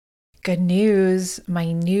Good news.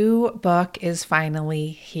 My new book is finally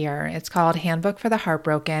here. It's called Handbook for the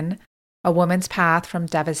Heartbroken, A Woman's Path from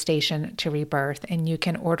Devastation to Rebirth, and you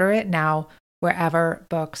can order it now wherever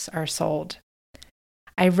books are sold.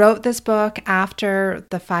 I wrote this book after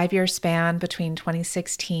the 5-year span between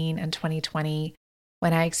 2016 and 2020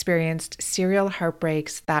 when I experienced serial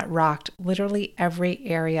heartbreaks that rocked literally every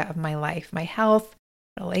area of my life, my health,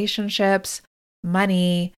 relationships,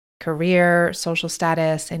 money, career, social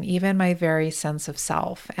status, and even my very sense of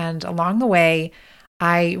self. And along the way,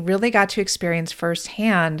 I really got to experience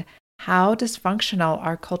firsthand how dysfunctional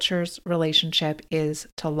our culture's relationship is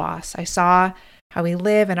to loss. I saw how we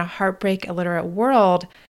live in a heartbreak illiterate world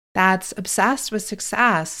that's obsessed with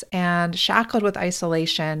success and shackled with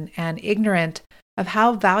isolation and ignorant of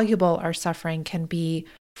how valuable our suffering can be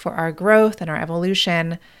for our growth and our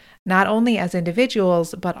evolution, not only as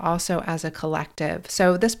individuals, but also as a collective.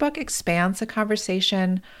 So this book expands the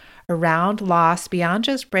conversation around loss beyond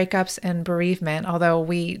just breakups and bereavement, although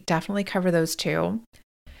we definitely cover those too,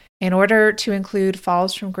 in order to include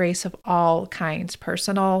falls from grace of all kinds,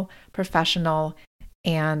 personal, professional,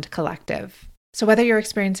 and collective. So whether you're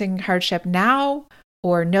experiencing hardship now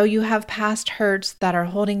or know you have past hurts that are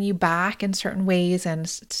holding you back in certain ways and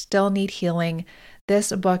still need healing,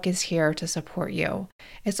 this book is here to support you.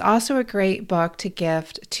 It's also a great book to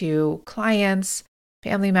gift to clients,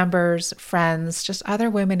 family members, friends, just other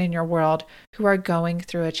women in your world who are going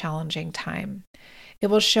through a challenging time. It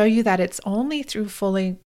will show you that it's only through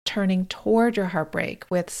fully turning toward your heartbreak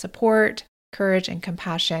with support, courage, and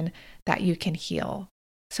compassion that you can heal.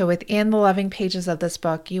 So within the loving pages of this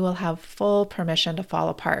book, you will have full permission to fall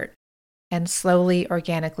apart and slowly,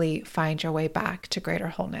 organically find your way back to greater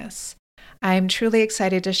wholeness. I'm truly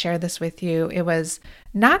excited to share this with you. It was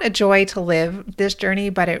not a joy to live this journey,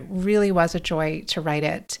 but it really was a joy to write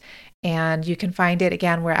it. And you can find it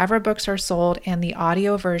again wherever books are sold, and the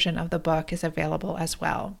audio version of the book is available as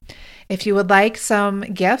well. If you would like some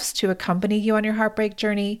gifts to accompany you on your heartbreak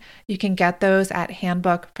journey, you can get those at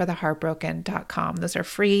handbookfortheheartbroken.com. Those are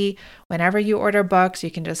free. Whenever you order books, you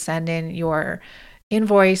can just send in your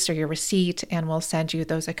invoice or your receipt, and we'll send you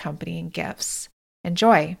those accompanying gifts.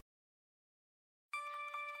 Enjoy.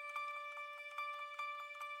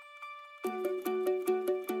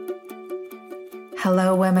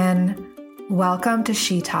 Hello, women. Welcome to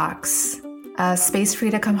She Talks, a space for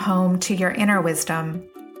you to come home to your inner wisdom,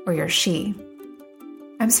 or your she.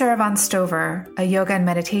 I'm Sarah Von Stover, a yoga and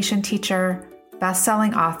meditation teacher,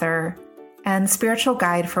 best-selling author, and spiritual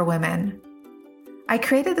guide for women. I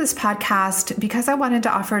created this podcast because I wanted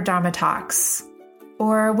to offer Dharma talks,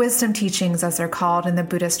 or wisdom teachings as they're called in the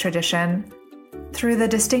Buddhist tradition, through the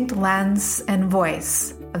distinct lens and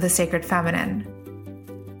voice of the sacred feminine.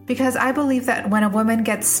 Because I believe that when a woman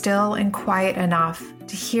gets still and quiet enough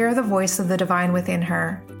to hear the voice of the divine within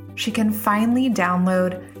her, she can finally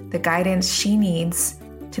download the guidance she needs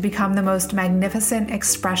to become the most magnificent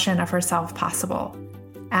expression of herself possible,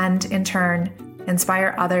 and in turn,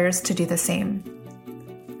 inspire others to do the same.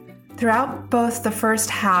 Throughout both the first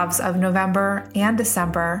halves of November and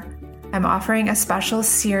December, I'm offering a special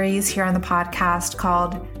series here on the podcast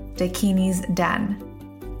called Dakini's Den.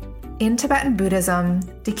 In Tibetan Buddhism,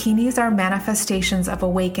 dakinis are manifestations of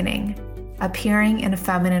awakening, appearing in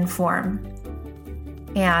feminine form.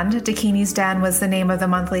 And Dakini's Den was the name of the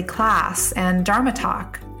monthly class and Dharma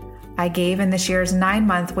talk I gave in this year's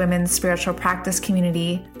 9-month women's spiritual practice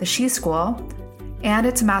community, the She School, and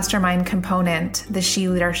its mastermind component, the She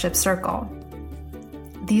Leadership Circle.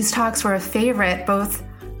 These talks were a favorite both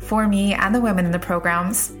for me and the women in the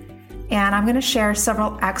programs, and I'm going to share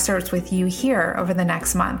several excerpts with you here over the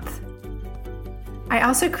next month. I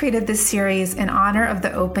also created this series in honor of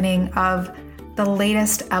the opening of the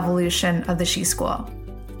latest evolution of the She School.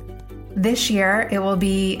 This year, it will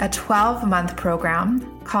be a 12-month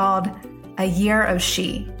program called A Year of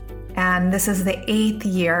She, and this is the 8th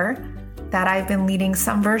year that I've been leading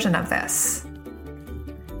some version of this.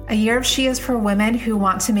 A Year of She is for women who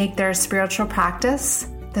want to make their spiritual practice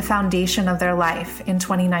the foundation of their life in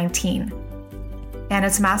 2019. And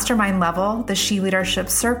its mastermind level, the She Leadership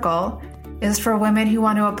Circle, is for women who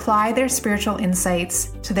want to apply their spiritual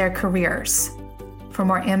insights to their careers for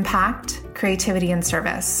more impact, creativity, and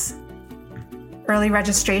service. Early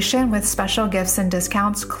registration with special gifts and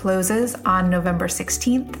discounts closes on November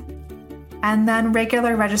 16th, and then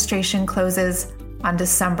regular registration closes on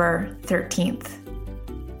December 13th.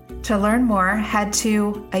 To learn more, head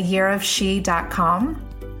to ayearofshe.com.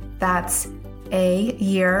 That's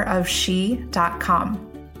ayearofshe.com.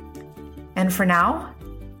 And for now,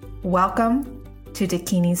 welcome to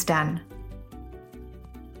Dakini's Den.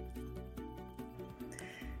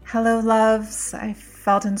 Hello, loves. I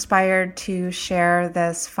felt inspired to share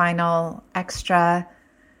this final extra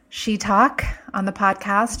She Talk on the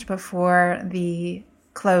podcast before the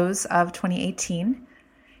close of 2018.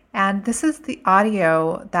 And this is the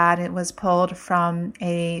audio that it was pulled from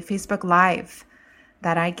a Facebook Live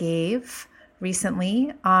that I gave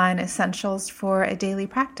recently on essentials for a daily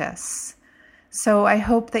practice. So I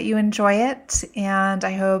hope that you enjoy it, and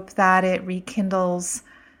I hope that it rekindles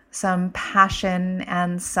some passion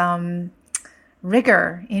and some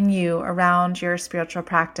rigor in you around your spiritual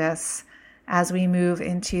practice as we move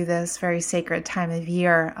into this very sacred time of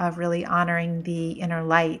year of really honoring the inner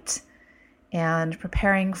light and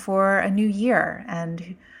preparing for a new year.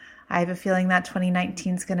 And I have a feeling that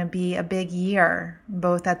 2019 is going to be a big year,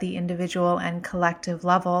 both at the individual and collective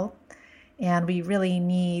level. And we really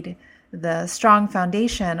need the strong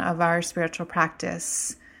foundation of our spiritual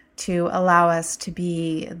practice to allow us to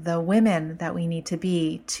be the women that we need to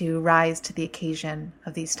be to rise to the occasion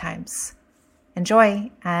of these times.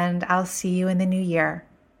 Enjoy, and I'll see you in the new year.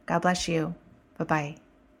 God bless you. Bye-bye.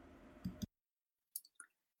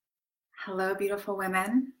 Hello, beautiful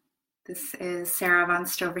women. This is Sarah Von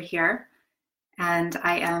Stover here, and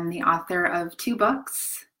I am the author of 2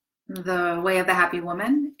 books, The Way of the Happy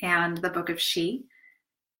Woman and The Book of She.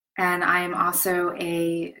 And I am also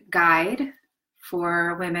a guide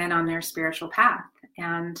for women on their spiritual path.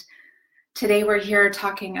 And today we're here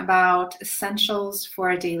talking about essentials for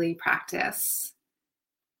a daily practice.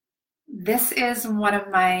 This is one of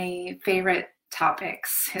my favorite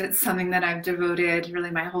topics. It's something that I've devoted really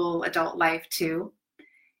my whole adult life to,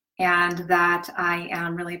 and that I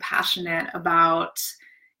am really passionate about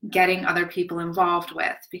getting other people involved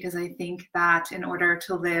with, because I think that in order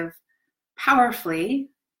to live powerfully,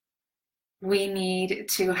 we need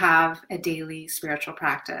to have a daily spiritual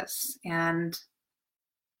practice. And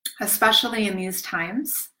especially in these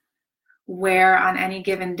times where on any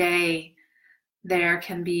given day there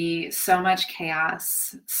can be so much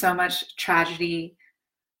chaos, so much tragedy,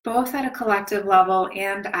 both at a collective level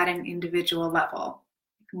and at an individual level.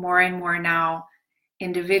 More and more now,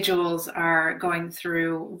 individuals are going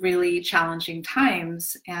through really challenging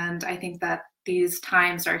times, and I think that these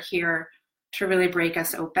times are here to really break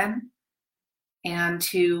us open and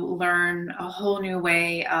to learn a whole new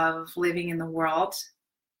way of living in the world,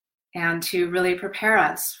 and to really prepare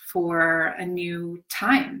us for a new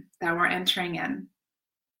time that we're entering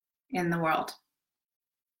in the world.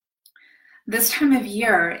 This time of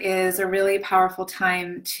year is a really powerful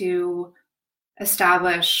time to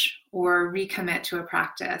establish or recommit to a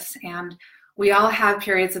practice. And we all have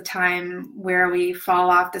periods of time where we fall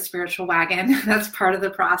off the spiritual wagon. That's part of the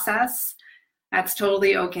process. That's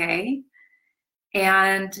totally okay.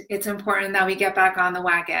 And it's important that we get back on the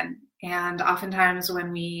wagon. And oftentimes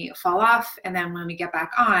when we fall off and then when we get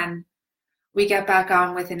back on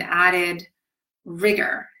with an added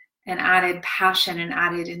rigor, an added passion, an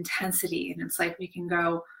added intensity. And it's like we can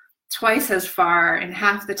go twice as far in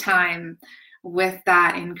half the time with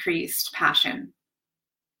that increased passion.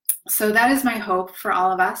 So that is my hope for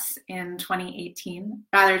all of us in 2019.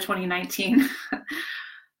 The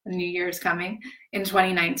new year is coming in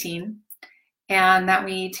 2019. And that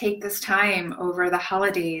we take this time over the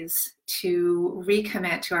holidays to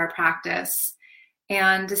recommit to our practice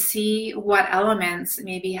and to see what elements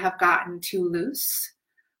maybe have gotten too loose.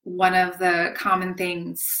 One of the common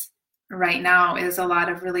things right now is a lot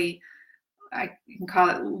of really, I can call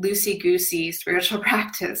it loosey-goosey spiritual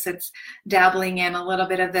practice. It's dabbling in a little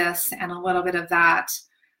bit of this and a little bit of that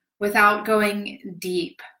without going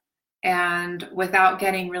deep and without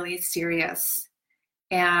getting really serious,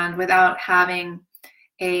 and without having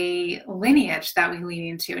a lineage that we lean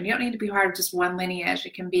into. And you don't need to be part of just one lineage.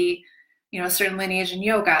 It can be, a certain lineage in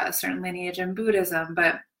yoga, a certain lineage in Buddhism,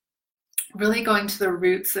 but really going to the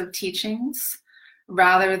roots of teachings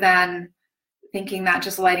rather than thinking that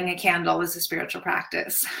just lighting a candle is a spiritual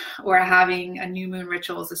practice or having a new moon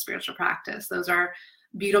ritual is a spiritual practice. Those are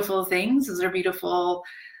beautiful things. Those are beautiful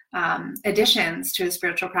additions to a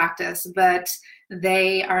spiritual practice, but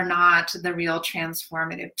they are not the real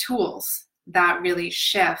transformative tools that really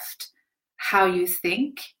shift how you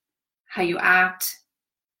think, how you act,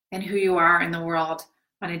 and who you are in the world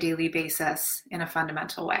on a daily basis in a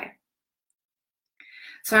fundamental way.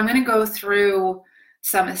 So I'm going to go through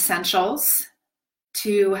some essentials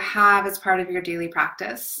to have as part of your daily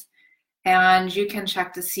practice, and you can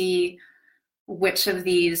check to see which of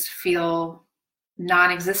these feel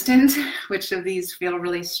non-existent, which of these feel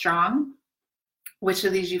really strong, which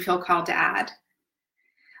of these you feel called to add.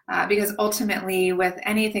 Because ultimately, with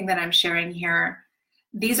anything that I'm sharing here,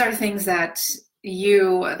 these are things that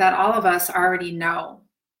all of us already know.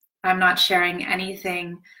 I'm not sharing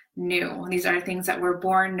anything new. These are things that we're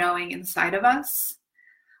born knowing inside of us,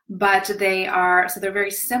 but they're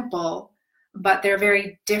very simple, but they're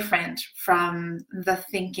very different from the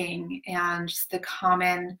thinking and just the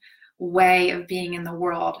common way of being in the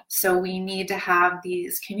world. So we need to have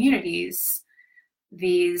these communities,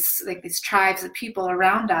 these tribes of people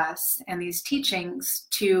around us, and these teachings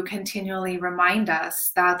to continually remind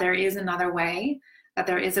us that there is another way, that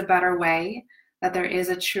there is a better way, that there is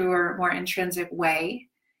a truer, more intrinsic way,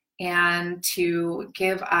 and to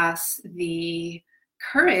give us the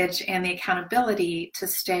courage and the accountability to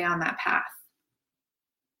stay on that path.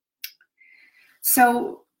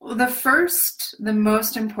 So the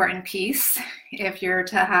most important piece, if you're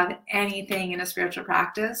to have anything in a spiritual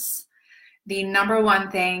practice, the number one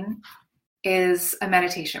thing is a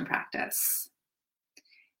meditation practice.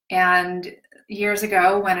 And years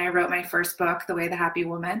ago, when I wrote my first book, The Way the Happy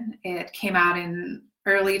Woman, it came out in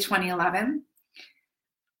early 2011.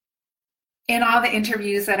 In all the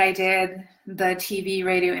interviews that I did, the TV,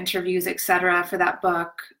 radio interviews, etc., for that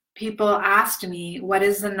book, people asked me, what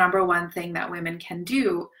is the number one thing that women can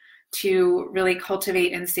do to really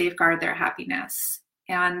cultivate and safeguard their happiness?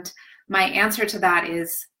 And my answer to that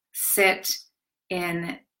is sit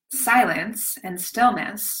in silence and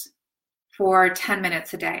stillness for 10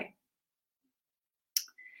 minutes a day.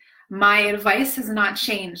 My advice has not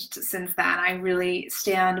changed since then. I really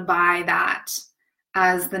stand by that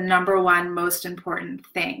as the number one most important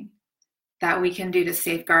thing that we can do to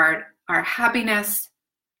safeguard our happiness,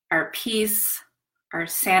 our peace, our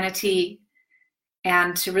sanity,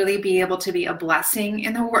 and to really be able to be a blessing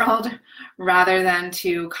in the world rather than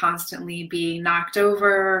to constantly be knocked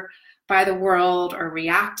over by the world or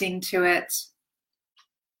reacting to it.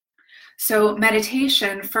 So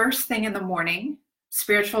meditation, first thing in the morning,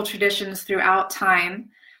 spiritual traditions throughout time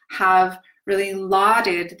have really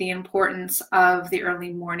lauded the importance of the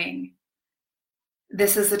early morning.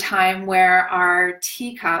 This is the time where our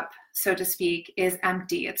teacup, so to speak, is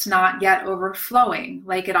empty. It's not yet overflowing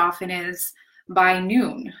like it often is by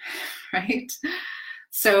noon, right?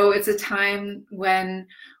 So it's a time when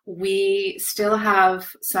we still have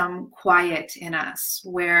some quiet in us,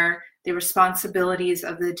 where the responsibilities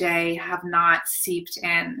of the day have not seeped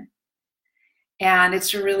in. And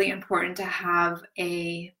it's really important to have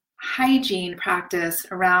a hygiene practice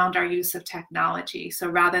around our use of technology. So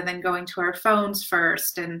rather than going to our phones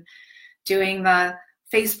first and doing the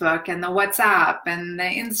Facebook and the WhatsApp and the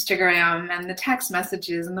Instagram and the text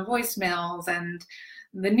messages and the voicemails and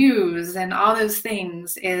the news and all those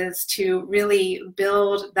things, is to really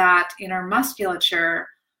build that inner musculature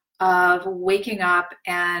of waking up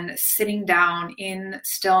and sitting down in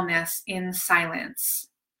stillness, in silence.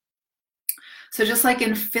 So just like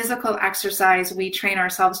in physical exercise, we train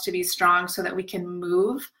ourselves to be strong so that we can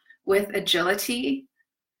move with agility.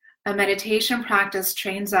 A meditation practice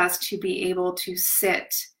trains us to be able to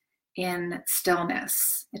sit in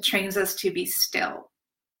stillness. It trains us to be still.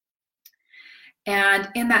 And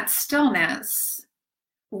in that stillness,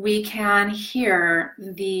 we can hear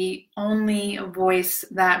the only voice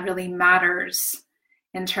that really matters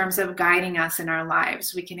in terms of guiding us in our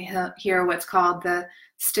lives. We can hear what's called the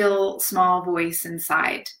still small voice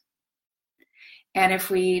inside. And if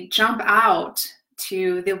we jump out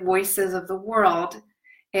to the voices of the world,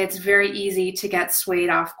 it's very easy to get swayed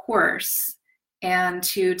off course and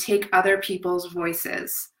to take other people's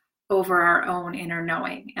voices over our own inner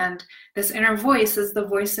knowing. And this inner voice is the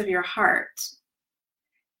voice of your heart.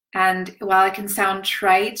 And while it can sound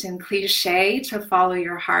trite and cliche to follow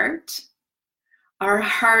your heart, our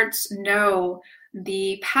hearts know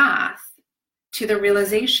the path to the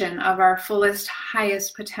realization of our fullest,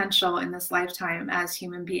 highest potential in this lifetime as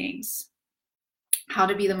human beings. How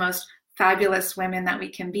to be the most fabulous women that we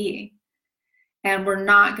can be. And we're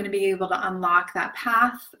not going to be able to unlock that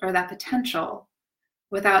path or that potential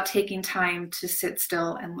without taking time to sit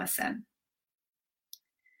still and listen.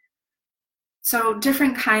 So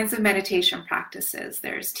different kinds of meditation practices.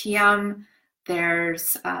 There's TM,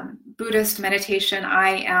 there's Buddhist meditation.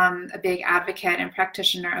 I am a big advocate and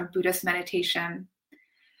practitioner of Buddhist meditation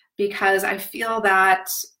because I feel that,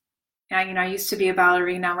 I used to be a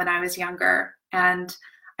ballerina when I was younger, and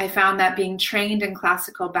I found that being trained in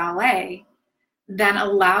classical ballet then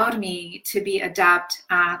allowed me to be adept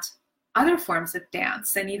at other forms of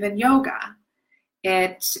dance and even yoga.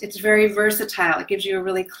 It's very versatile. It gives you a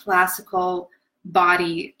really classical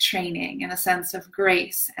body training and a sense of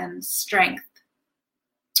grace and strength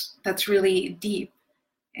that's really deep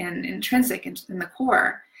and intrinsic in the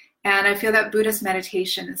core. And I feel that Buddhist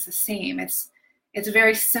meditation is the same. It's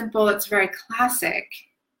very simple, it's very classic,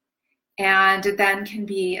 and then can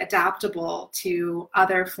be adaptable to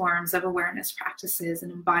other forms of awareness practices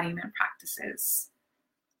and embodiment practices.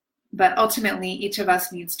 But ultimately, each of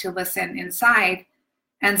us needs to listen inside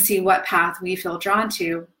and see what path we feel drawn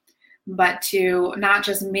to, but to not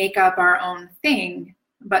just make up our own thing,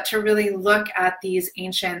 but to really look at these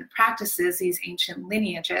ancient practices, these ancient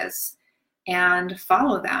lineages, and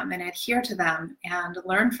follow them and adhere to them and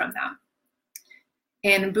learn from them.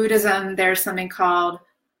 In Buddhism, there's something called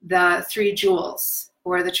the three jewels,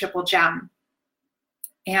 or the triple gem.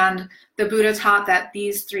 And the Buddha taught that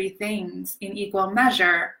these three things in equal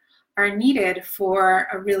measure are needed for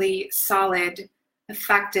a really solid,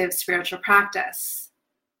 effective spiritual practice.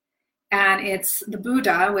 And it's the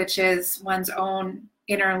Buddha, which is one's own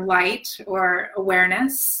inner light or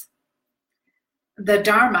awareness, the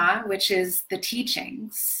Dharma, which is the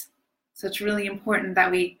teachings. So it's really important that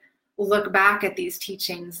we look back at these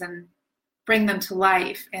teachings and bring them to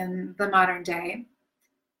life in the modern day.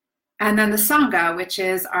 And then the Sangha, which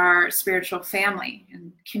is our spiritual family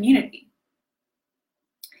and community.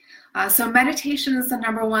 So meditation is the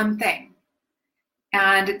number one thing.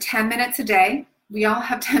 And 10 minutes a day, we all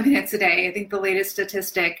have 10 minutes a day. I think the latest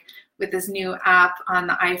statistic with this new app on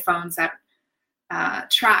the iPhones that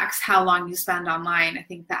tracks how long you spend online, I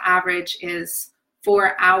think the average is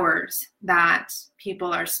 4 hours that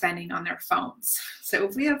people are spending on their phones. So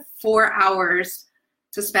if we have 4 hours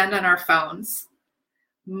to spend on our phones,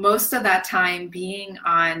 most of that time being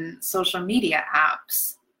on social media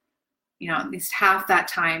apps, at least half that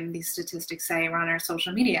time, these statistics say, we're on our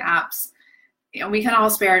social media apps, we can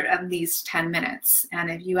all spare at least 10 minutes.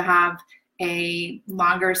 And if you have a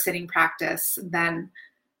longer sitting practice, then,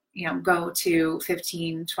 go to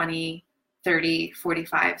 15, 20, 30,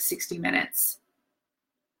 45, 60 minutes.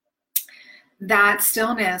 That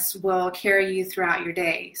stillness will carry you throughout your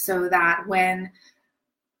day, so that when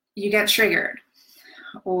you get triggered,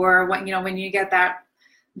 or when you get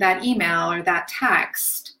that email or that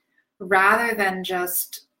text, rather than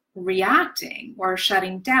just reacting or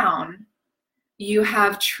shutting down, you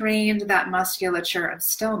have trained that musculature of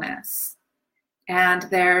stillness, and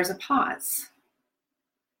there's a pause.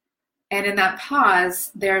 And in that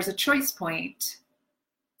pause, there's a choice point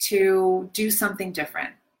to do something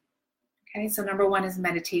different. Okay, so number one is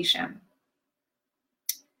meditation.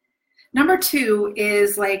 Number two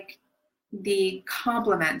is like the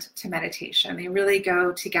complement to meditation. They really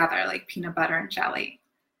go together like peanut butter and jelly.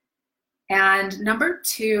 And number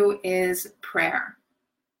two is prayer.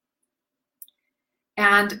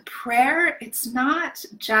 And prayer, it's not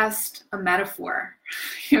just a metaphor.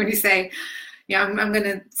 When you say, I'm going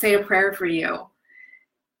to say a prayer for you,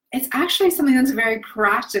 it's actually something that's very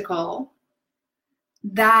practical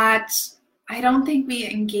that I don't think we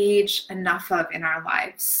engage enough of in our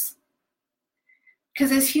lives.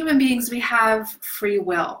 Because as human beings, we have free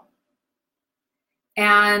will.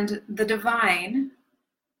 And the divine,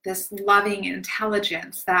 this loving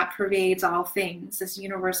intelligence that pervades all things, this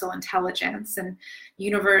universal intelligence, and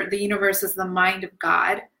the universe is the mind of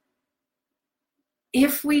God.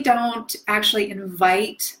 If we don't actually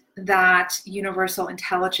invite that universal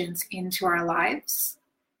intelligence into our lives,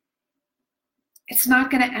 it's not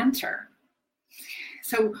going to enter.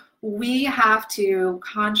 So we have to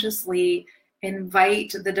consciously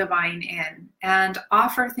invite the divine in and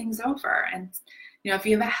offer things over. And if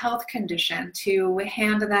you have a health condition, to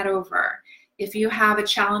hand that over. If you have a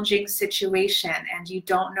challenging situation and you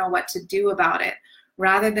don't know what to do about it,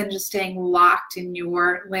 rather than just staying locked in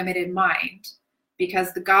your limited mind,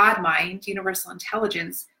 because the God mind, universal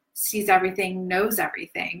intelligence, sees everything, knows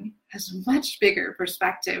everything, has a much bigger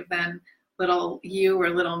perspective than little you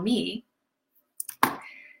or little me.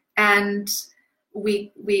 And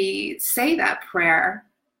we say that prayer,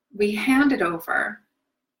 we hand it over,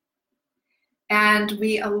 and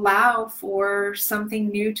we allow for something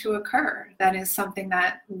new to occur. That is something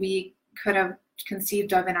that we could have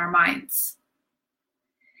conceived of in our minds.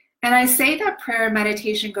 And I say that prayer and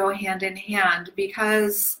meditation go hand in hand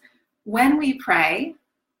because when we pray,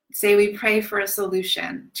 say we pray for a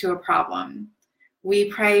solution to a problem,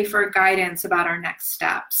 we pray for guidance about our next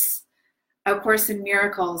steps. A Course in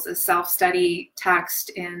Miracles, a self-study text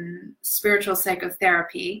in spiritual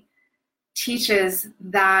psychotherapy, teaches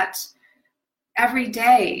that every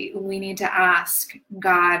day we need to ask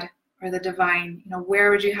God or the divine,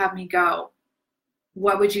 where would you have me go?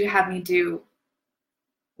 What would you have me do?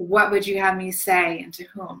 What would you have me say, and to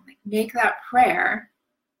whom? Make that prayer.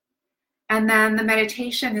 And then the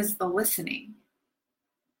meditation is the listening.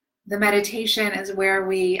 The meditation is where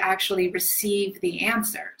we actually receive the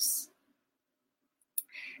answers.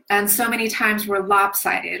 And so many times we're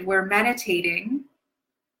lopsided. We're meditating,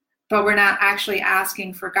 but we're not actually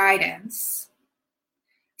asking for guidance.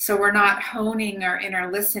 So we're not honing our inner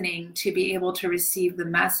listening to be able to receive the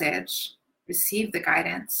message, receive the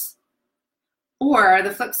guidance. Or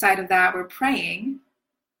the flip side of that, we're praying,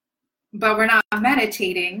 but we're not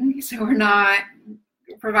meditating, so we're not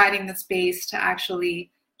providing the space to actually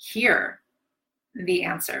hear the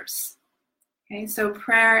answers. Okay, so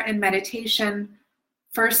prayer and meditation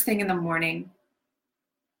first thing in the morning,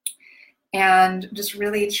 and just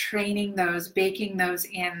really training those, baking those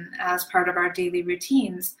in as part of our daily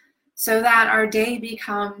routines so that our day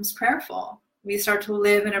becomes prayerful. We start to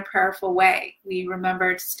live in a prayerful way. We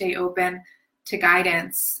remember to stay open to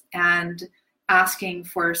guidance and asking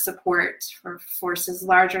for support for forces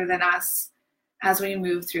larger than us as we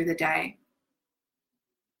move through the day.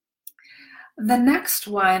 The next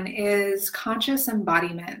one is conscious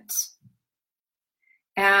embodiment.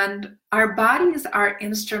 And our bodies are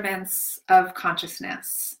instruments of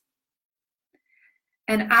consciousness.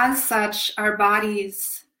 And as such, our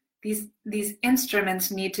bodies, these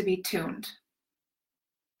instruments need to be tuned.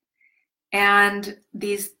 And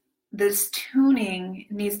this tuning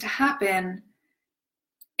needs to happen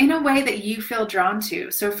in a way that you feel drawn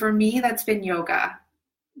to. So for me, that's been yoga.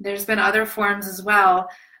 There's been other forms as well,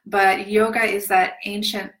 but yoga is that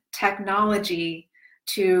ancient technology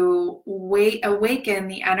to awaken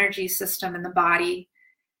the energy system in the body,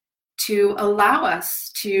 to allow us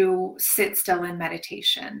to sit still in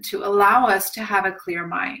meditation, to allow us to have a clear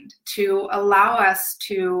mind, to allow us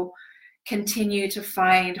to continue to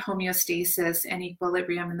find homeostasis and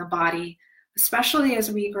equilibrium in the body, especially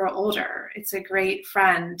as we grow older. It's a great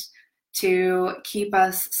friend to keep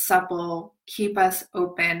us supple, keep us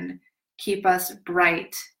open, keep us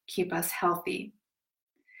bright, keep us healthy.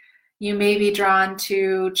 You may be drawn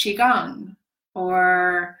to Qigong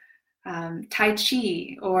or Tai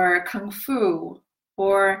Chi or Kung Fu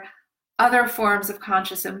or other forms of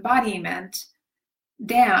conscious embodiment,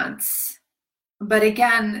 dance. But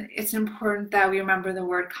again, it's important that we remember the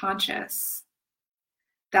word conscious.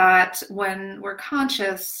 That when we're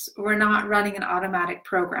conscious, we're not running an automatic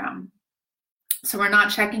program. So we're not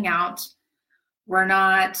checking out. We're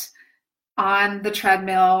not on the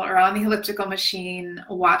treadmill or on the elliptical machine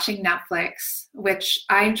watching Netflix, which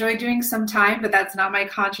I enjoy doing sometime, but that's not my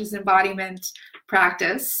conscious embodiment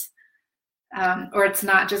practice. Or it's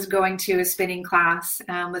not just going to a spinning class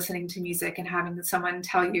and listening to music and having someone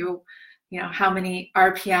tell you, how many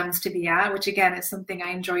RPMs to be at, which again is something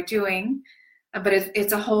I enjoy doing, but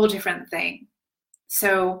it's a whole different thing.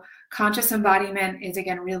 So conscious embodiment is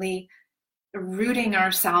again really rooting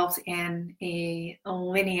ourselves in a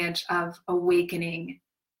lineage of awakening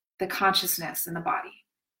the consciousness in the body.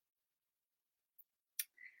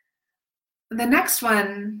 The next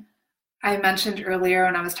one I mentioned earlier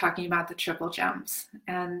when I was talking about the triple gems,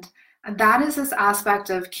 and that is this aspect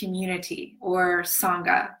of community or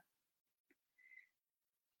Sangha.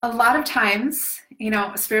 A lot of times,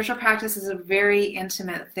 spiritual practice is a very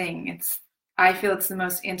intimate thing. I feel it's the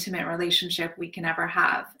most intimate relationship we can ever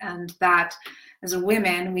have. And that as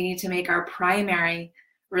women, we need to make our primary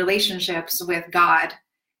relationships with God.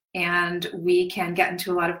 And we can get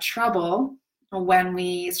into a lot of trouble when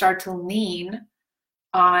we start to lean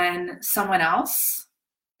on someone else,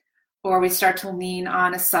 or we start to lean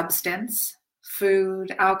on a substance,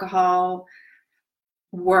 food, alcohol,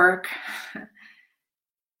 work,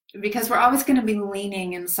 because we're always going to be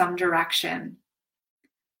leaning in some direction.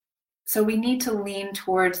 So we need to lean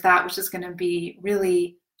towards that which is going to be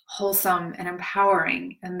really wholesome and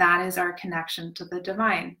empowering, and that is our connection to the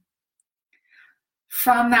divine.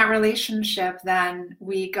 From that relationship, then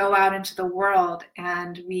we go out into the world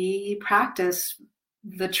and we practice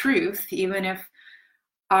the truth, even if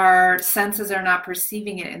our senses are not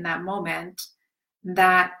perceiving it in that moment,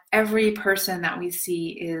 that every person that we see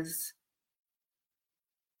is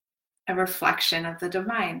a reflection of the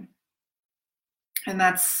divine. And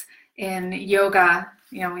that's in yoga,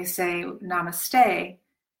 we say namaste,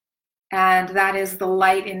 and that is the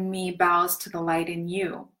light in me bows to the light in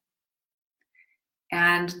you.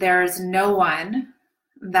 And there's no one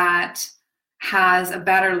that has a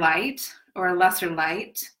better light or a lesser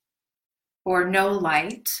light or no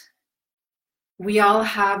light. We all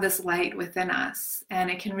have this light within us, and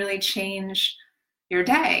it can really change your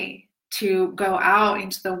day to go out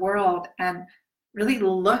into the world and really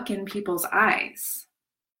look in people's eyes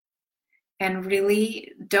and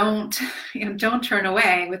really don't turn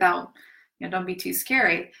away without, don't be too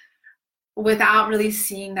scary, without really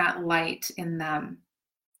seeing that light in them.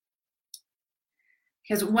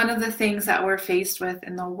 Because one of the things that we're faced with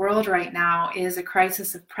in the world right now is a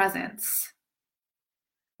crisis of presence.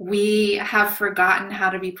 we have forgotten how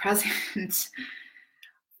to be present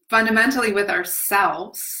fundamentally with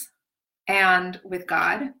ourselves and with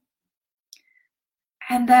God,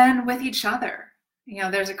 and then with each other.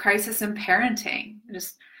 There's a crisis in parenting,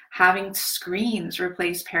 just having screens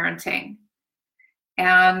replace parenting.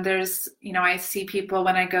 And there's, I see people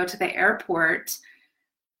when I go to the airport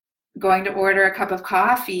going to order a cup of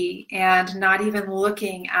coffee and not even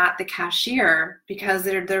looking at the cashier because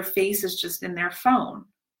their face is just in their phone.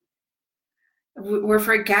 We're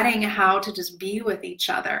forgetting how to just be with each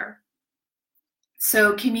other.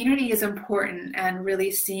 So community is important, and really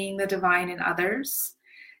seeing the divine in others,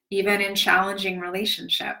 even in challenging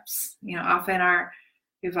relationships. Often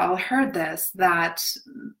we've all heard this, that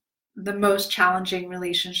the most challenging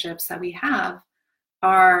relationships that we have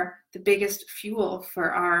are the biggest fuel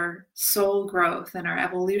for our soul growth and our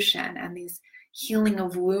evolution, and these healing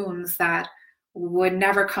of wounds that would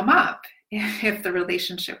never come up if the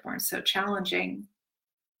relationship weren't so challenging.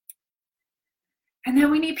 And then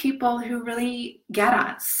we need people who really get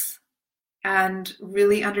us and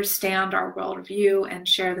really understand our worldview and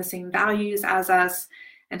share the same values as us,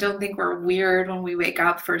 and don't think we're weird when we wake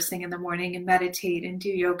up first thing in the morning and meditate and do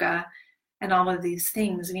yoga and all of these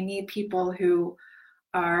things. We need people who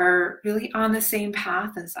are really on the same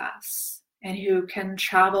path as us and who can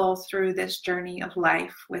travel through this journey of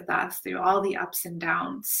life with us through all the ups and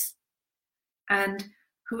downs, and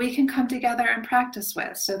who we can come together and practice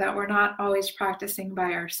with, so that we're not always practicing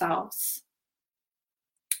by ourselves.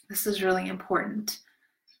 This is really important.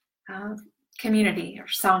 Community, or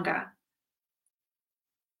Sangha.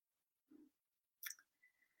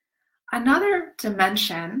 Another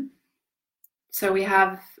dimension, so we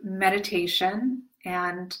have meditation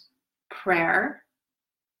and prayer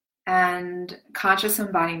and conscious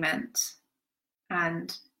embodiment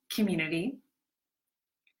and community.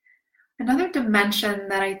 Another dimension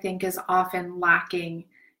that I think is often lacking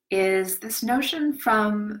is this notion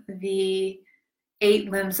from the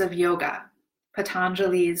 8 limbs of yoga,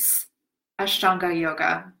 Patanjali's Ashtanga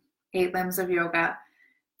Yoga, 8 limbs of yoga.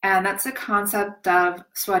 And that's the concept of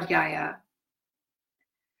Swadhyaya.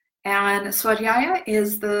 And Swadhyaya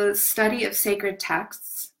is the study of sacred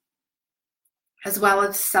texts, as well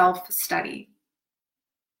as self-study.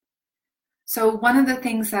 So one of the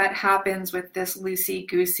things that happens with this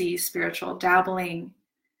loosey-goosey spiritual dabbling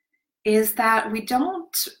is that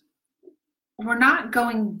we're not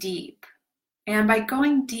going deep. And by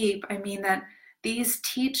going deep, I mean that these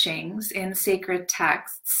teachings in sacred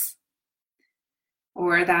texts,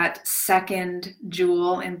 or that second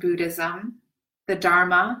jewel in Buddhism, the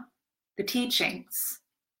Dharma, the teachings,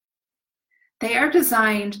 they are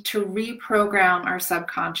designed to reprogram our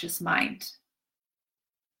subconscious mind.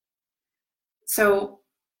 So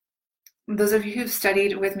those of you who've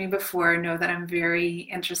studied with me before know that I'm very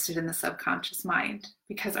interested in the subconscious mind,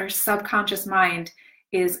 because our subconscious mind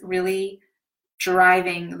is really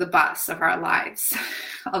driving the bus of our lives,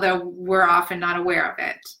 although we're often not aware of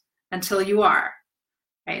it until you are,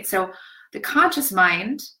 right? So the conscious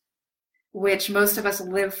mind, which most of us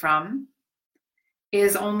live from,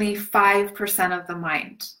 is only 5% of the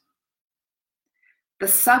mind. The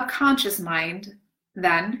subconscious mind,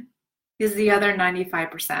 then, is the other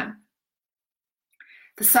 95%.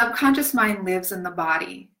 The subconscious mind lives in the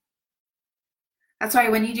body. That's why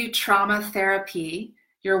when you do trauma therapy,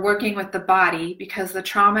 you're working with the body, because the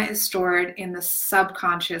trauma is stored in the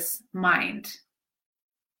subconscious mind.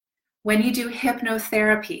 When you do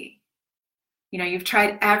hypnotherapy, you've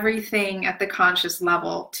tried everything at the conscious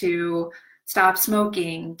level to stop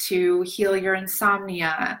smoking, to heal your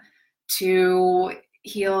insomnia, to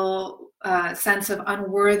heal a sense of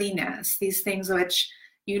unworthiness, these things which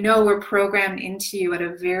were programmed into you at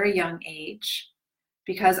a very young age,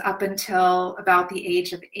 because up until about the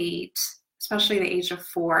age of 8, especially the age of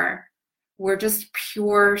 4, we're just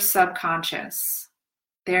pure subconscious.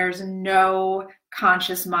 There's no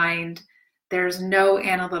conscious mind. There's no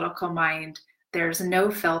analytical mind. There's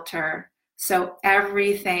no filter. So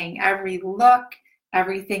everything, every look,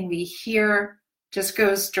 everything we hear just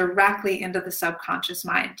goes directly into the subconscious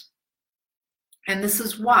mind. And this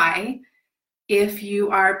is why, if you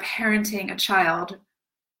are parenting a child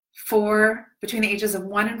between the ages of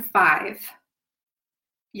 1 and 5,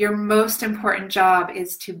 your most important job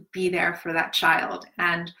is to be there for that child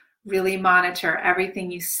and really monitor everything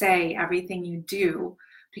you say, everything you do,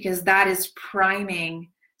 because that is priming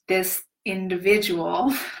this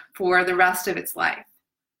individual for the rest of its life.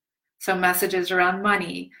 So messages around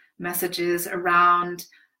money, messages around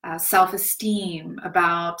self-esteem,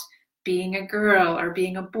 about being a girl or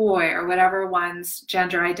being a boy or whatever one's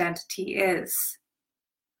gender identity is.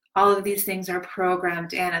 All of these things are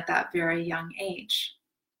programmed in at that very young age.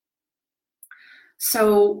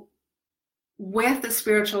 So with the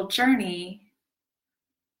spiritual journey,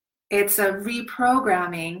 it's a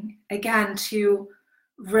reprogramming, again, to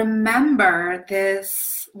remember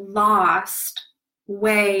this lost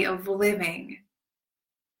way of living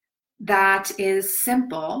that is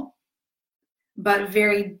simple, but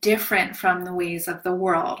very different from the ways of the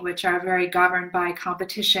world, which are very governed by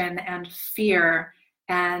competition and fear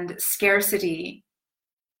and scarcity.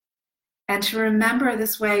 And to remember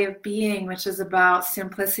this way of being, which is about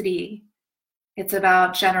simplicity, it's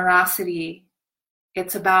about generosity,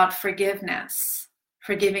 it's about forgiveness,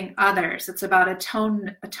 forgiving others, it's about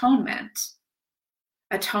atonement,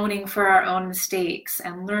 atoning for our own mistakes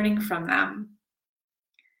and learning from them.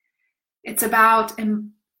 It's about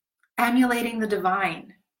emulating the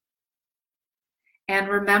divine and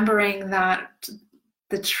remembering that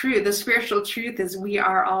the spiritual truth is we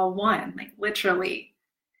are all one, like literally.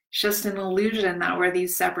 It's just an illusion that we're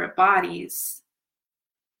these separate bodies.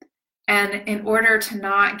 And in order to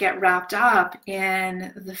not get wrapped up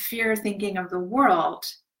in the fear thinking of the world,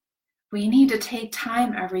 we need to take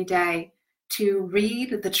time every day to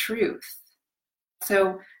read the truth.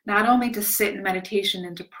 So not only to sit in meditation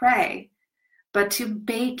and to pray, but to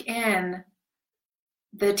bake in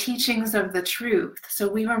the teachings of the truth so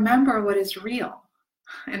we remember what is real.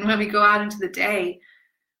 And when we go out into the day,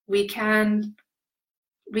 we can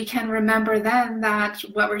remember then that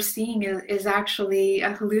what we're seeing is actually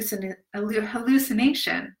a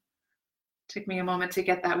hallucination. Took me a moment to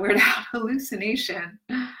get that word out, hallucination.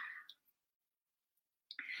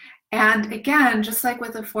 And again, just like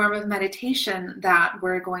with the form of meditation that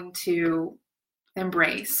we're going to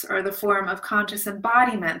embrace, or the form of conscious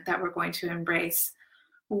embodiment that we're going to embrace,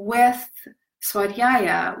 with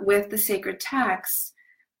Swadhyaya, with the sacred texts,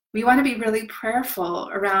 we want to be really prayerful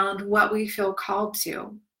around what we feel called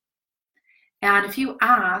to. And if you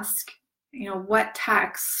ask, what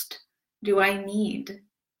text do I need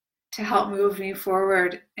to help move me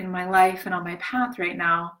forward in my life and on my path right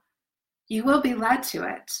now, you will be led to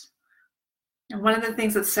it. And one of the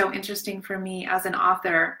things that's so interesting for me as an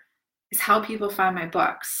author is how people find my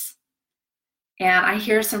books. And I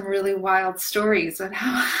hear some really wild stories of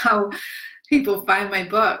how people find my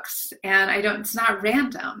books, and it's not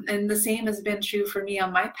random. And the same has been true for me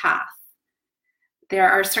on my path. There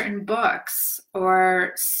are certain books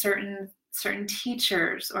or certain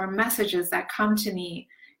teachers or messages that come to me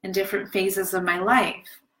in different phases of my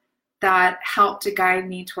life that help to guide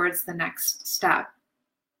me towards the next step.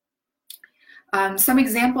 Some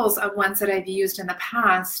examples of ones that I've used in the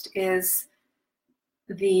past is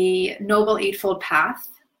the Noble Eightfold Path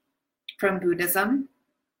from Buddhism.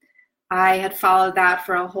 I had followed that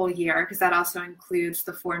for a whole year because that also includes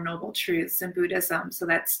the Four Noble Truths in Buddhism. So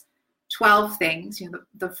that's 12 things,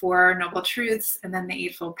 the Four Noble Truths and then the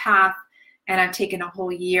Eightfold Path. And I've taken a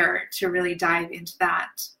whole year to really dive into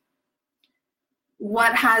that.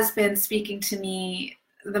 What has been speaking to me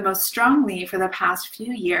the most strongly for the past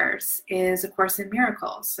few years is A Course in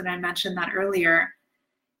Miracles. And I mentioned that earlier.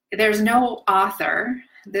 There's no author.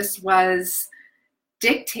 This was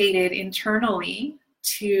dictated internally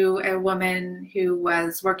to a woman who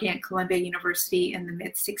was working at Columbia University in the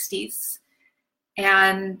mid-60s.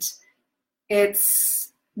 And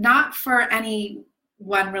it's not for any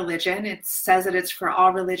one religion. It says that it's for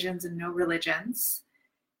all religions and no religions.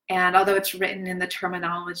 And although it's written in the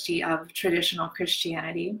terminology of traditional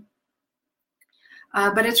Christianity,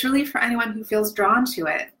 but it's really for anyone who feels drawn to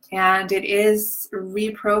it. And it is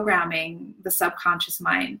reprogramming the subconscious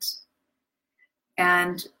mind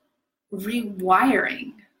and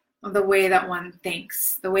rewiring the way that one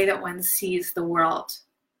thinks, the way that one sees the world.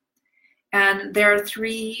 And there are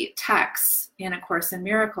 3 texts in A Course in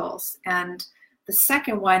Miracles. And the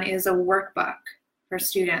second one is a workbook for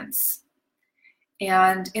students.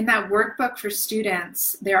 And in that workbook for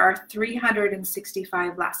students, there are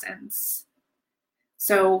 365 lessons.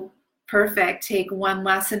 So perfect, take one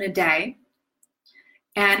lesson a day.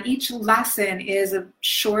 And each lesson is a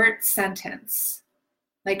short sentence,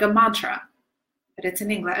 like a mantra, but it's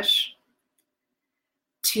in English,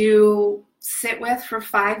 to sit with for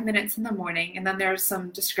 5 minutes in the morning, and then there's some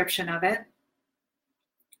description of it.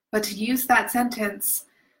 But to use that sentence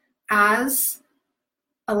as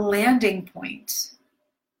a landing point.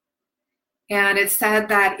 And it's said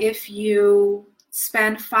that if you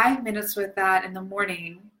spend 5 minutes with that in the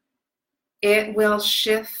morning, it will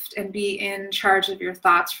shift and be in charge of your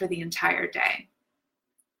thoughts for the entire day.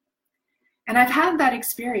 And I've had that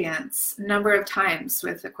experience a number of times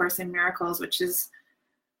with A Course in Miracles, which is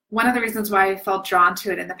one of the reasons why I felt drawn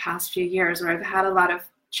to it in the past few years, where I've had a lot of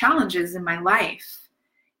challenges in my life.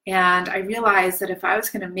 And I realized that if I was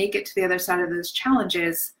going to make it to the other side of those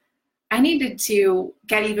challenges, I needed to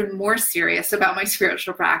get even more serious about my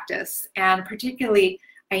spiritual practice. And particularly,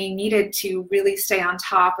 I needed to really stay on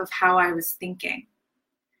top of how I was thinking.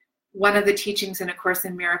 One of the teachings in A Course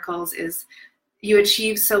in Miracles is you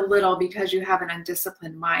achieve so little because you have an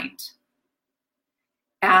undisciplined mind.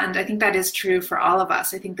 And I think that is true for all of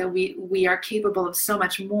us. I think that we are capable of so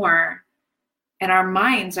much more, and our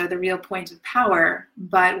minds are the real point of power,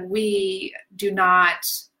 but we do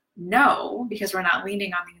not know, because we're not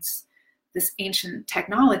leaning on this ancient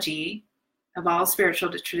technology of all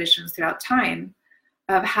spiritual traditions throughout time,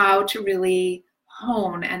 of how to really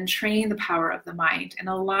hone and train the power of the mind and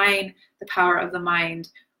align the power of the mind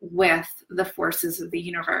with the forces of the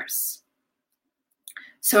universe.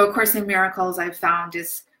 So A Course in Miracles, I've found,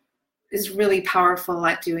 is really powerful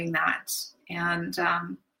at doing that. And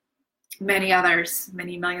many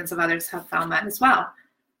millions of others have found that as well.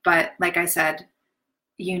 But like I said,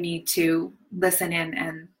 you need to listen in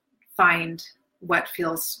and find what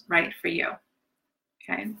feels right for you.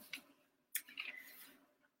 Okay.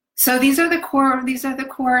 So these are the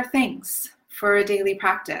core things for a daily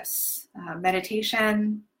practice: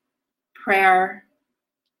 meditation, prayer,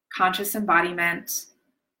 conscious embodiment,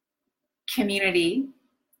 community,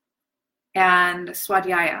 and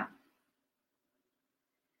swadhyaya.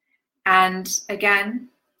 And again,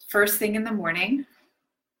 first thing in the morning.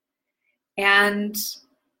 And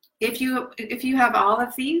if you have all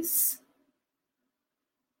of these,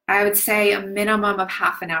 I would say a minimum of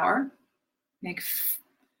half an hour, like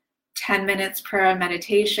 10 minutes prayer and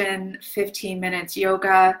meditation, 15 minutes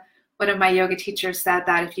yoga. One of my yoga teachers said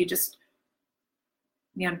that if you just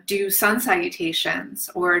do sun salutations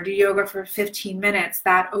or do yoga for 15 minutes,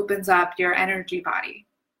 that opens up your energy body.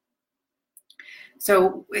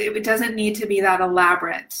 So it doesn't need to be that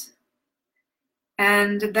elaborate.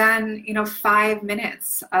 And then, 5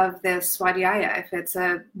 minutes of this swadhyaya, if it's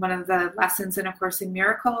one of the lessons in A Course in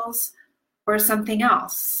Miracles or something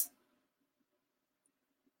else.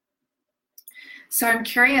 So I'm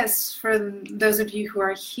curious, for those of you who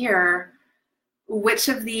are here, which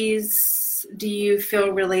of these do you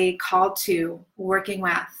feel really called to working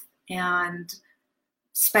with and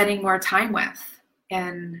spending more time with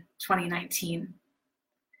in 2019?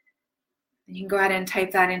 You can go ahead and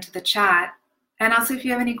type that into the chat. And also, if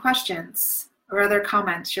you have any questions or other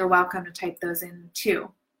comments, you're welcome to type those in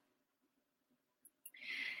too.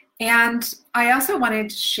 And I also wanted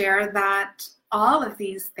to share that all of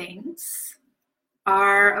these things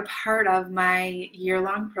are a part of my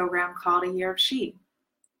year-long program called A Year of She,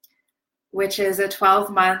 which is a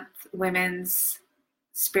 12-month women's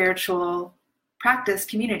spiritual practice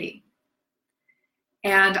community.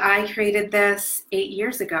 And I created this 8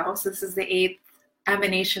 years ago, so this is the 8th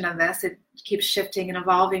emanation of this. It keeps shifting and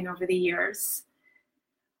evolving over the years.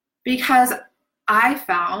 Because I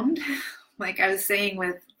found, like I was saying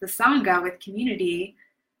with the Sangha, with community,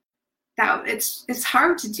 that it's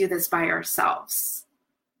hard to do this by ourselves,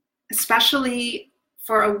 especially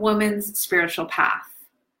for a woman's spiritual path,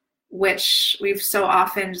 which we've so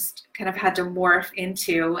often just kind of had to morph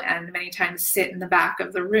into and many times sit in the back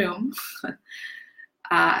of the room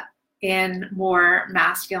in more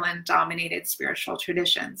masculine-dominated spiritual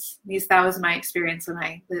traditions. At least that was my experience when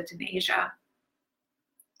I lived in Asia.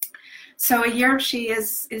 So A Year of She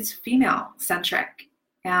is female-centric,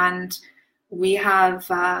 and we have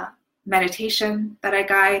meditation that I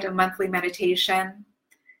guide, a monthly meditation,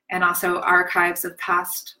 and also archives of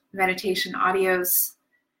past meditation audios.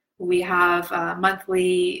 We have a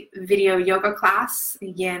monthly video yoga class, a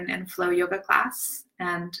yin and flow yoga class,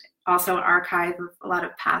 and also an archive of a lot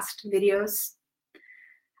of past videos.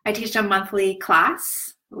 I teach a monthly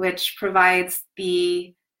class, which provides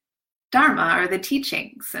the Dharma or the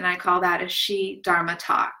teachings, and I call that a She Dharma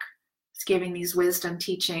Talk. It's giving these wisdom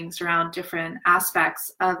teachings around different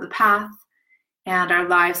aspects of the path and our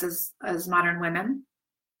lives as modern women.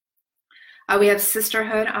 We have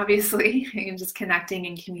sisterhood, obviously, just connecting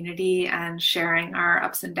in community and sharing our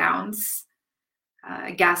ups and downs.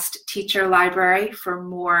 A guest teacher library for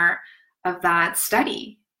more of that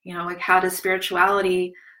study. Like how does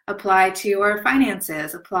spirituality apply to our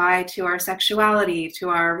finances, apply to our sexuality, to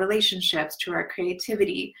our relationships, to our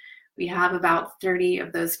creativity. We have about 30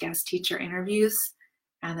 of those guest teacher interviews,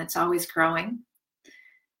 and it's always growing.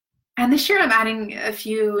 And this year I'm adding a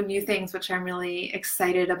few new things which I'm really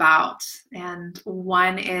excited about. And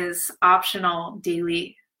one is optional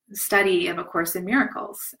daily study of A Course in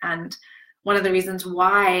Miracles. And one of the reasons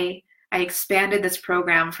why I expanded this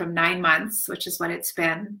program from 9 months, which is what it's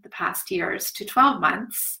been the past years, to 12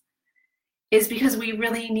 months, is because we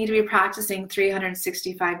really need to be practicing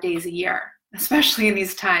 365 days a year, especially in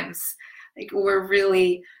these times. Like, we're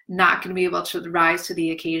really not going to be able to rise to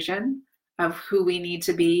the occasion of who we need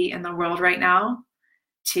to be in the world right now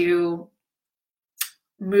to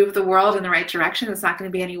move the world in the right direction. It's not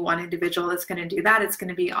going to be any one individual that's going to do that. It's going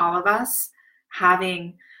to be all of us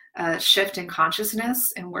having a shift in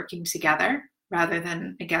consciousness and working together rather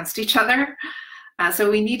than against each other.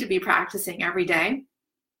 So we need to be practicing every day.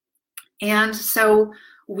 And so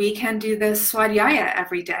we can do this Swadhyaya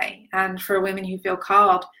every day. And for women who feel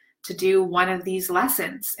called to do one of these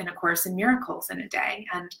lessons in A Course in Miracles in a day.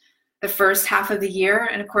 And the first half of the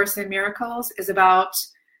year in A Course in Miracles is about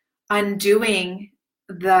undoing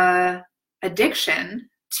the addiction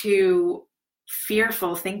to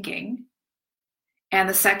fearful thinking. And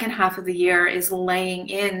the second half of the year is laying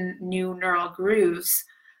in new neural grooves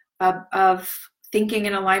of thinking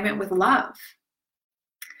in alignment with love.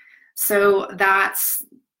 So that's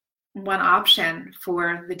one option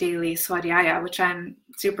for the daily Swadhyaya, which I'm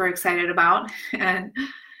super excited about. And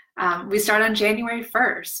we start on January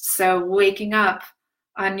 1st. So waking up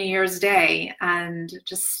on New Year's Day and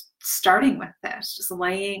just starting with this, just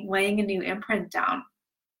laying a new imprint down.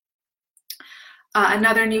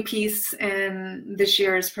 Another new piece in this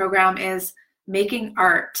year's program is making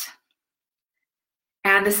art.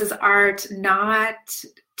 And this is art not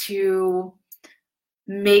to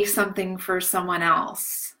make something for someone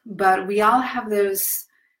else, but we all have those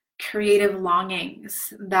creative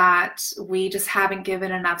longings that we just haven't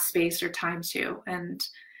given enough space or time to. And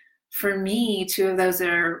for me, two of those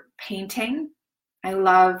are painting. I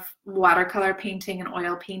love watercolor painting and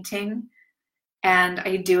oil painting, and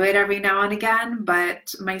I do it every now and again,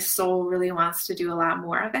 but my soul really wants to do a lot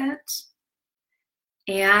more of it.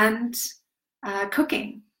 And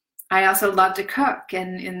cooking. I also love to cook,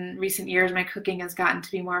 and in recent years my cooking has gotten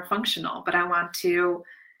to be more functional, but I want to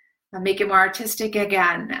make it more artistic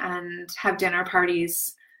again and have dinner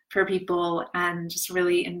parties for people and just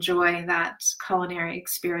really enjoy that culinary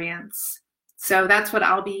experience. So that's what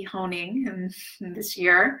I'll be honing in this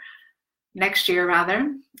year, next year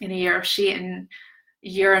rather, in A Year of She. And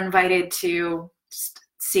you're invited to just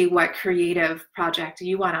see what creative project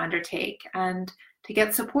you want to undertake and to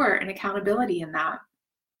get support and accountability in that.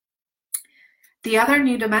 The other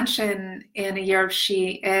new dimension in A Year of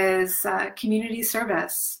She is community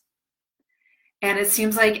service. And it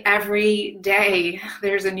seems like every day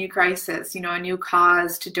there's a new crisis, a new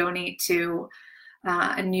cause to donate to,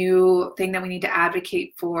 a new thing that we need to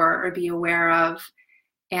advocate for or be aware of.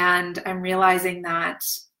 And I'm realizing that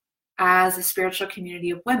as a spiritual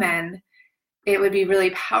community of women, it would be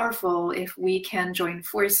really powerful if we can join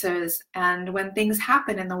forces, and when things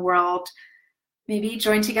happen in the world, maybe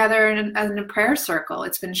join together in a prayer circle.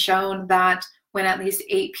 It's been shown that when at least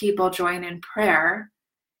 8 people join in prayer,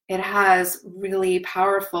 it has really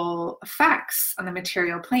powerful effects on the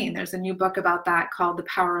material plane. There's a new book about that called The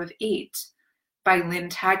Power of 8 by Lynn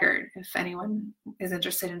Taggart, if anyone is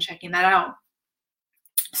interested in checking that out.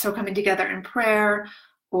 So coming together in prayer,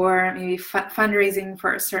 or maybe fundraising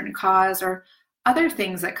for a certain cause, or other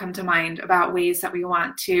things that come to mind about ways that we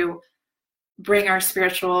want to bring our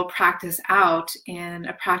spiritual practice out in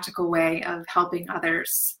a practical way of helping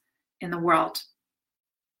others in the world.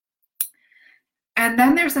 And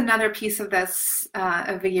then there's another piece of this,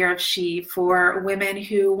 of A Year of She, for women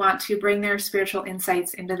who want to bring their spiritual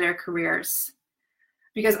insights into their careers.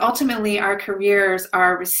 Because ultimately our careers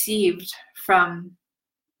are received from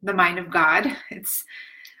the mind of God.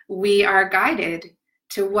 We are guided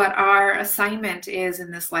to what our assignment is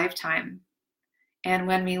in this lifetime. And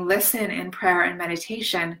when we listen in prayer and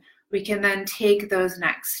meditation, we can then take those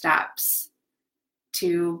next steps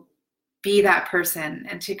to be that person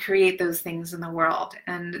and to create those things in the world.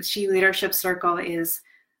 And She Leadership Circle is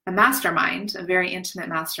a mastermind, a very intimate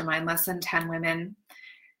mastermind, less than 10 women,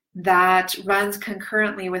 that runs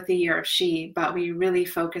concurrently with the Year of She, but we really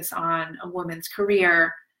focus on a woman's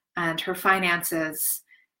career and her finances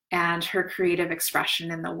and her creative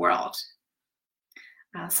expression in the world.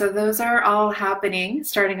 So those are all happening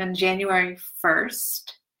starting on January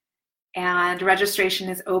 1st. And registration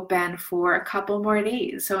is open for a couple more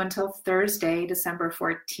days, so until Thursday, December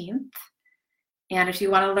 14th. And if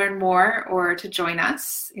you want to learn more or to join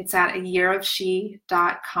us, it's at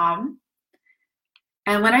ayearofshe.com.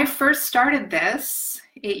 And when I first started this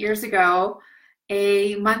 8 years ago,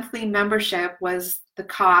 a monthly membership was the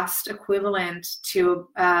cost equivalent to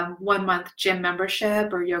a 1-month gym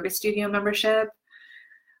membership or yoga studio membership.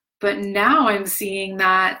 But now I'm seeing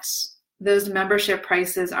that those membership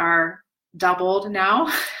prices are doubled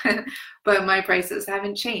now, but my prices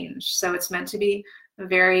haven't changed. So it's meant to be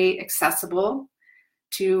very accessible,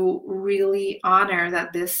 to really honor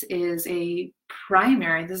that this is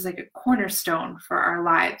this is like a cornerstone for our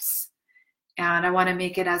lives. And I want to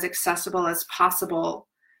make it as accessible as possible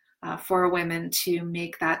for women to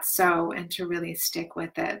make that so and to really stick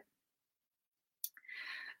with it.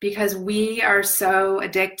 Because we are so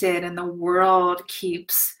addicted and the world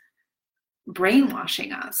keeps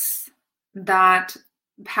brainwashing us that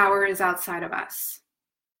power is outside of us,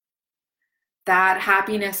 that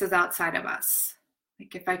happiness is outside of us.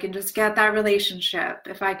 Like, if I can just get that relationship,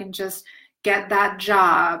 if I can just get that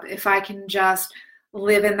job, if I can just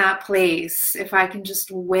live in that place, if I can just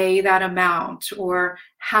weigh that amount or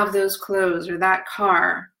have those clothes or that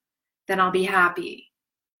car, then I'll be happy.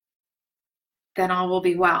 Then all will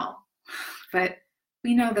be well. But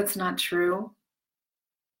we know that's not true,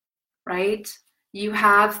 right? You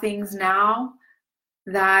have things now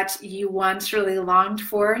that you once really longed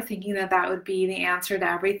for, thinking that that would be the answer to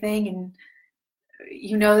everything, and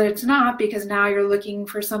you know that it's not, because now you're looking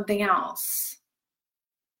for something else.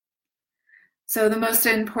 So the most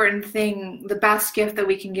important thing, the best gift that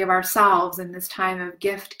we can give ourselves in this time of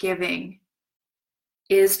gift giving,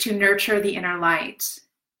 is to nurture the inner light.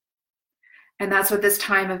 And that's what this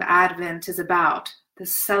time of Advent is about, the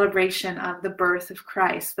celebration of the birth of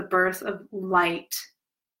Christ, the birth of light.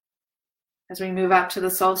 As we move up to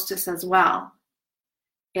the solstice as well,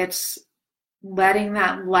 it's letting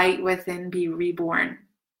that light within be reborn.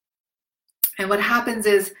 And what happens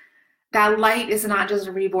is that light is not just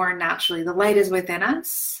reborn naturally. The light is within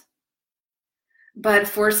us, but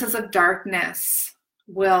forces of darkness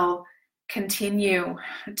will continue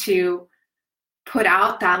to put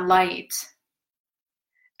out that light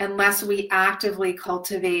unless we actively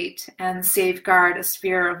cultivate and safeguard a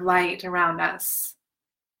sphere of light around us.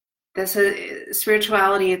 This is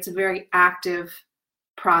spirituality. It's a very active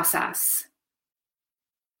process.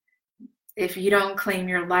 If you don't claim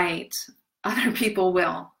your light, other people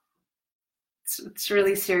will. It's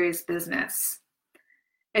really serious business.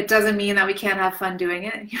 It doesn't mean that we can't have fun doing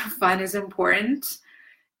it. Fun is important,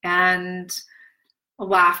 and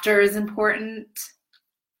laughter is important,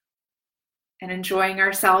 and enjoying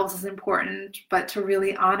ourselves is important, but to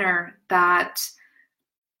really honor that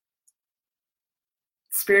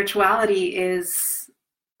spirituality is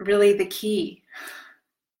really the key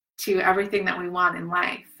to everything that we want in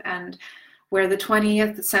life. And where the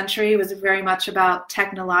 20th century was very much about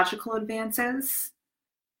technological advances,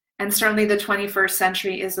 and certainly the 21st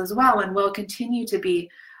century is as well and will continue to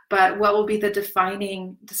be, but what will be the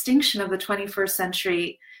defining distinction of the 21st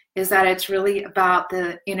century is that it's really about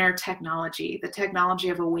the inner technology, the technology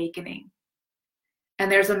of awakening.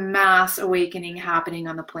 And there's a mass awakening happening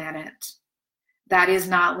on the planet that is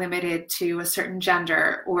not limited to a certain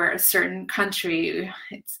gender or a certain country.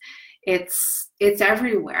 It's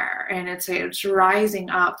everywhere, and it's rising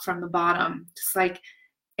up from the bottom, just like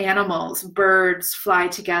animals, birds fly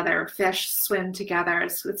together, fish swim together.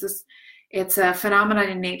 It's a phenomenon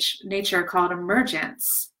in nature called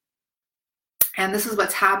emergence. And this is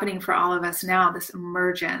what's happening for all of us now, this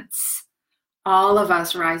emergence. All of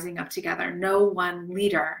us rising up together, no one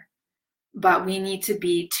leader, but we need to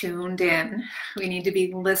be tuned in. We need to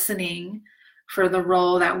be listening for the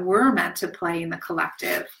role that we're meant to play in the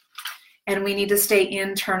collective. And we need to stay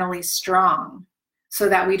internally strong so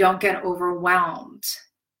that we don't get overwhelmed,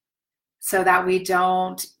 so that we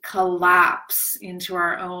don't collapse into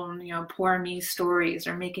our own, poor me stories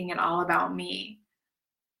or making it all about me.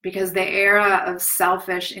 Because the era of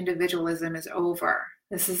selfish individualism is over.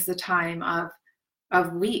 This is the time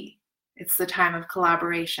of we. It's the time of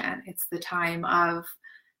collaboration. It's the time of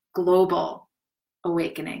global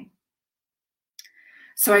awakening.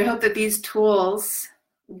 So I hope that these tools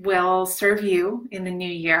will serve you in the new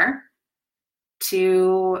year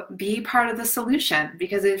to be part of the solution.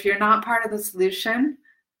 Because if you're not part of the solution,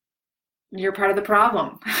 you're part of the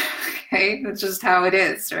problem. Okay? That's just how it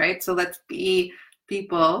is, right? So let's be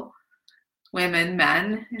people, women,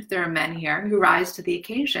 men, if there are men here, who rise to the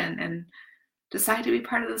occasion and decide to be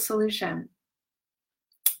part of the solution.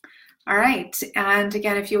 All right. And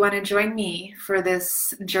again, if you want to join me for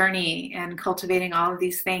this journey and cultivating all of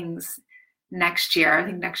these things next year, I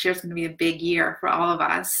think next year is going to be a big year for all of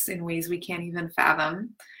us in ways we can't even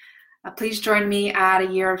fathom. Please join me at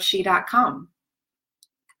ayearofshe.com.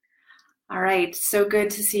 All right, so good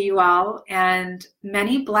to see you all, and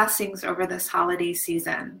many blessings over this holiday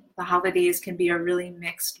season. The holidays can be a really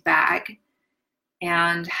mixed bag,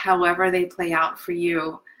 and however they play out for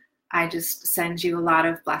you, I just send you a lot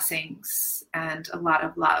of blessings and a lot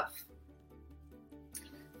of love.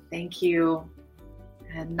 Thank you,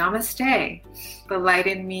 and namaste. The light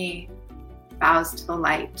in me bows to the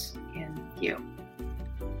light in you.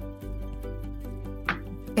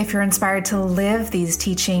 If you're inspired to live these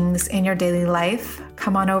teachings in your daily life,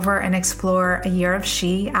 come on over and explore A Year of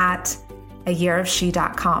She at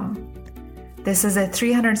ayearofshe.com. This is a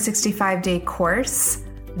 365-day course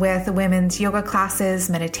with women's yoga classes,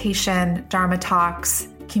 meditation, Dharma talks,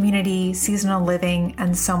 community, seasonal living,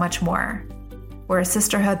 and so much more. We're a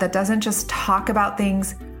sisterhood that doesn't just talk about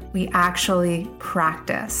things, we actually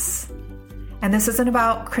practice. And this isn't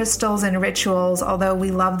about crystals and rituals, although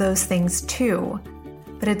we love those things too.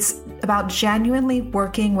 But it's about genuinely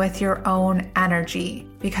working with your own energy,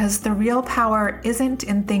 because the real power isn't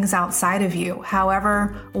in things outside of you,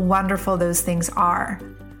 however wonderful those things are.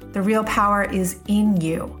 The real power is in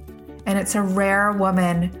you, and it's a rare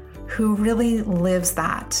woman who really lives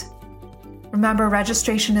that. Remember,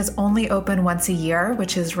 registration is only open once a year,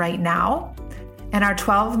 which is right now, and our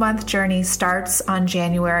 12-month journey starts on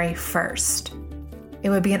January 1st. It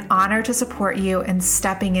would be an honor to support you in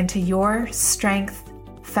stepping into your strength,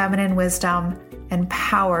 feminine wisdom, and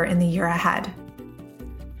power in the year ahead.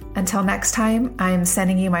 Until next time, I am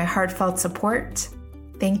sending you my heartfelt support.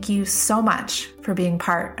 Thank you so much for being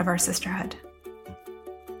part of our sisterhood.